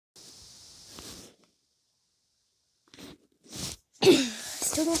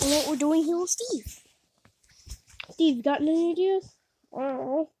don't know what we're doing here with Steve. Steve, you got any ideas? I don't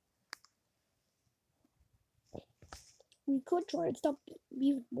know. We could try and stop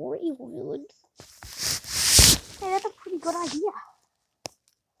even more evil villains. Hey, that's a pretty good idea.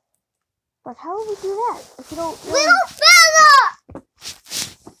 But how do we do that if we don't... Little fella!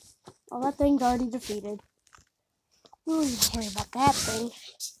 Oh, that thing's already defeated. We don't even worry about that thing.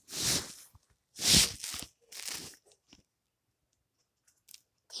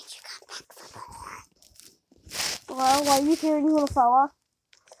 Did you come back for more? Well, why are you carrying, little fella?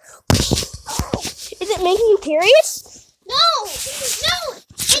 Is it making you curious? No! No!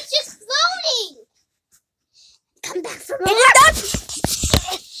 It's just floating! Come back for more! It is not!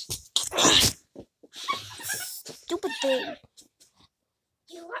 Stupid thing.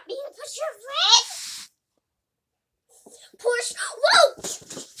 You want me to push your friend? Push! Whoa!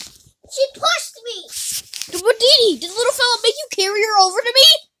 She pushed me! What did he? Did the little fella make you carry her over to me?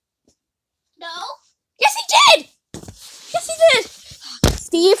 No? Yes, he did! Yes, he did!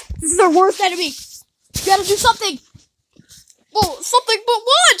 Steve, this is our worst enemy. You gotta do something. Well, something, but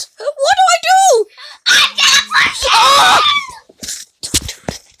what? What do I do? I'm gonna push you! Ah!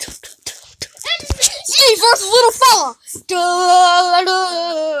 Steve versus little fella. Da,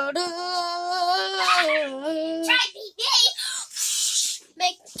 da, da. Try me,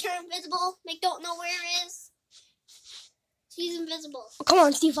 Make her invisible. Make don't know where it is. She's invisible. Oh, come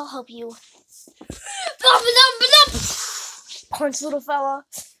on, Steve, I'll help you. Punch, little fella.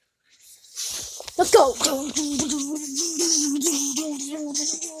 Let's go.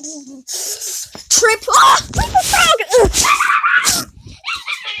 Trip. Ah! Little frog.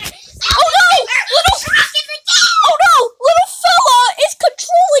 Oh no! Oh no! Little fella is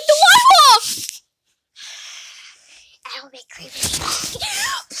controlling Delilah! I'll make creepy.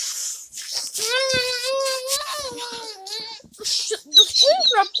 The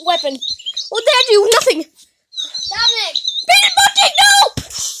shrimp weapon. What'd that do? Nothing. Dominic! Painted Bunting, no!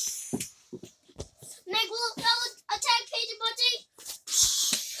 Meg, will fella attack Painted Bunting?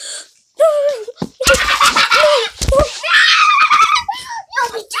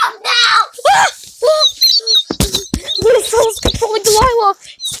 You'll be dumb now! Little fella's controlling Delilah.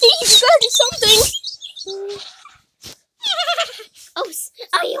 Steve, you gotta do something. Oh,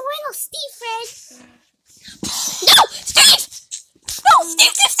 you little Steve friend. No! Steve! No!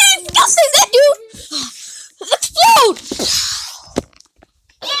 Steve! Don't say that, dude! Explode!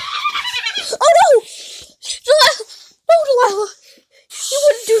 Oh no! Delilah! No, Delilah! You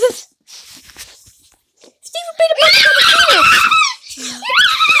wouldn't do this! Steve made a bunch of defeated!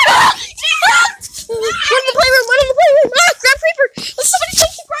 Run in the playroom! Run in the playroom! Ah! Grab Creeper! Let somebody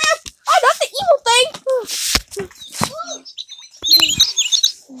take the grab! Oh, not the evil thing!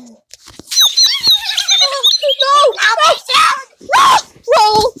 No!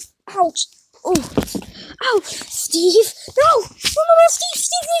 Roll! Ouch! Oh! Ow! Steve! No! No! Steve!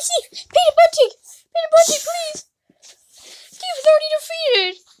 Painted Bunting! Painted Bunting, please! Steve is already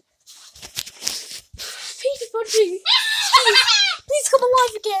defeated! Painted Bunting! Steve! Please come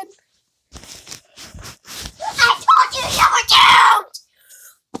alive again! I told you you were doomed!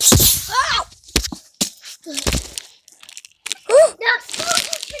 Ow! Now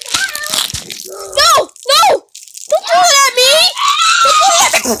explosions can help! No! No! Don't throw it at me! Don't throw it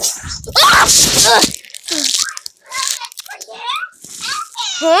at me! Ah!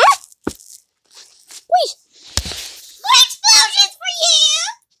 Huh? Wait! Explosions for you!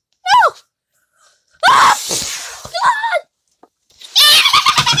 No! Ah! God!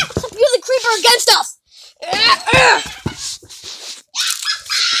 You're the creeper against us!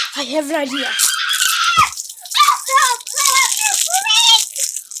 I have an idea.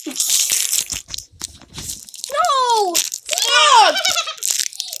 No! Stop!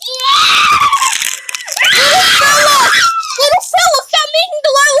 Little fella, stop making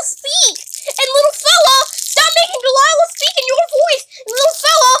Delilah speak! And little fella, stop making Delilah speak in your voice! And little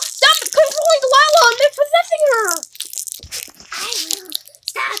fella, stop controlling Delilah and possessing her! I will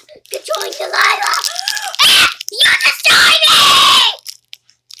stop controlling Delilah! You destroyed me!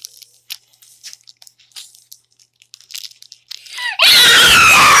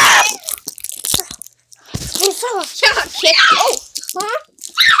 Little fella, shut up, kid! Oh! Huh?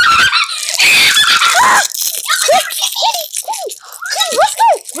 Kitty, let's go!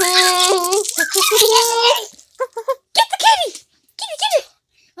 Get the kitty! Get it!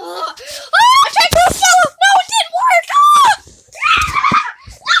 Attack little fella! No, it didn't work!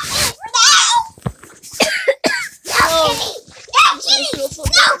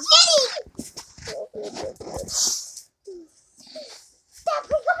 No, Kitty! Stop,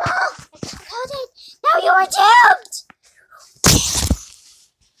 come on! Now you are doomed!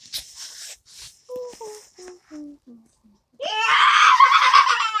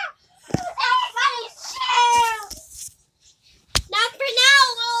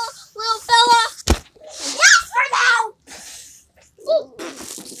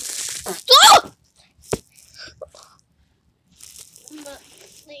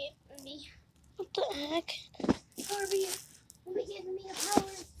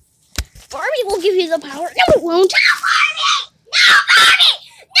 Barbie will give you the power. No, it won't. No, Barbie! No, Barbie!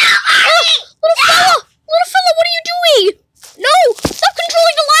 No, Barbie! Little fella! Little fella, what are you doing? No! Stop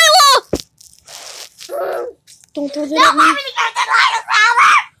controlling Delilah! Don't throw that No, at me. Barbie, you got the lighter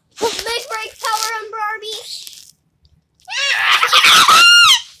power! Make break power on Barbie.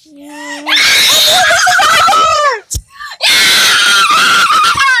 Yeah.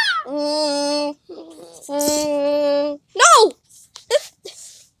 No!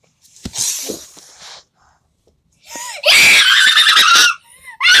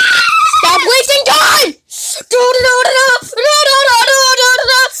 Stop wasting time!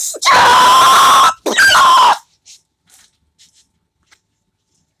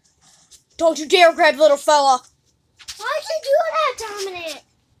 Don't you dare grab little fella. Why'd you do that, Dominic?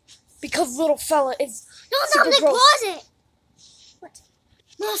 Because little fella is No, super Dominic, gross. pause it.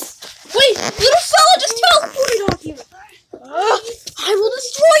 What? Wait, little fella, just teleported on you. I will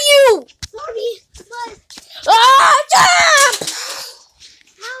destroy you. Barbie, but Ah!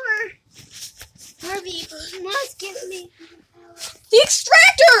 power. Barbie, you must give me The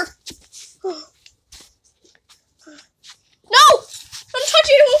extractor! No! Don't touch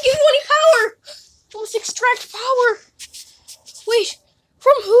it, it won't give you any power! I must extract power! Wait,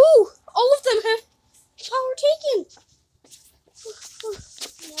 from who? All of them have power taken.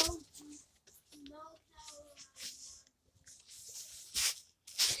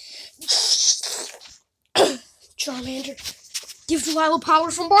 Charmander, give Delilah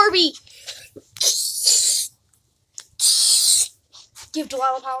power from Barbie! Give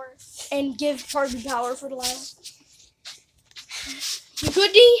Delilah power, and give Barbie power for Delilah. You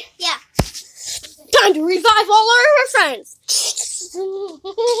good, Dee? Yeah. Time to revive all our friends!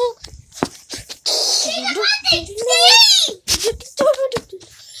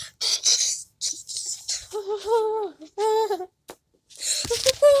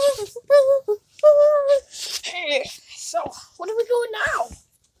 Hey, so, what are we doing now?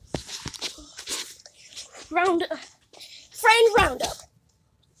 Friend roundup.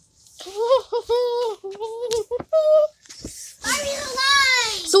 Barbie's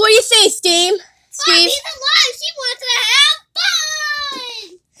alive. So what do you say, Steve? Steve? Barbie's alive. She wants to have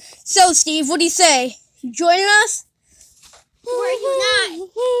fun. So, Steve, what do you say? You joining us? Or are you not?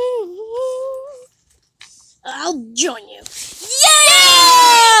 I'll join you. No,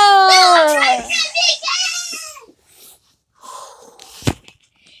 I'm trying Yeah! to be gay.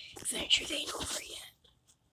 Adventures ain't over yet.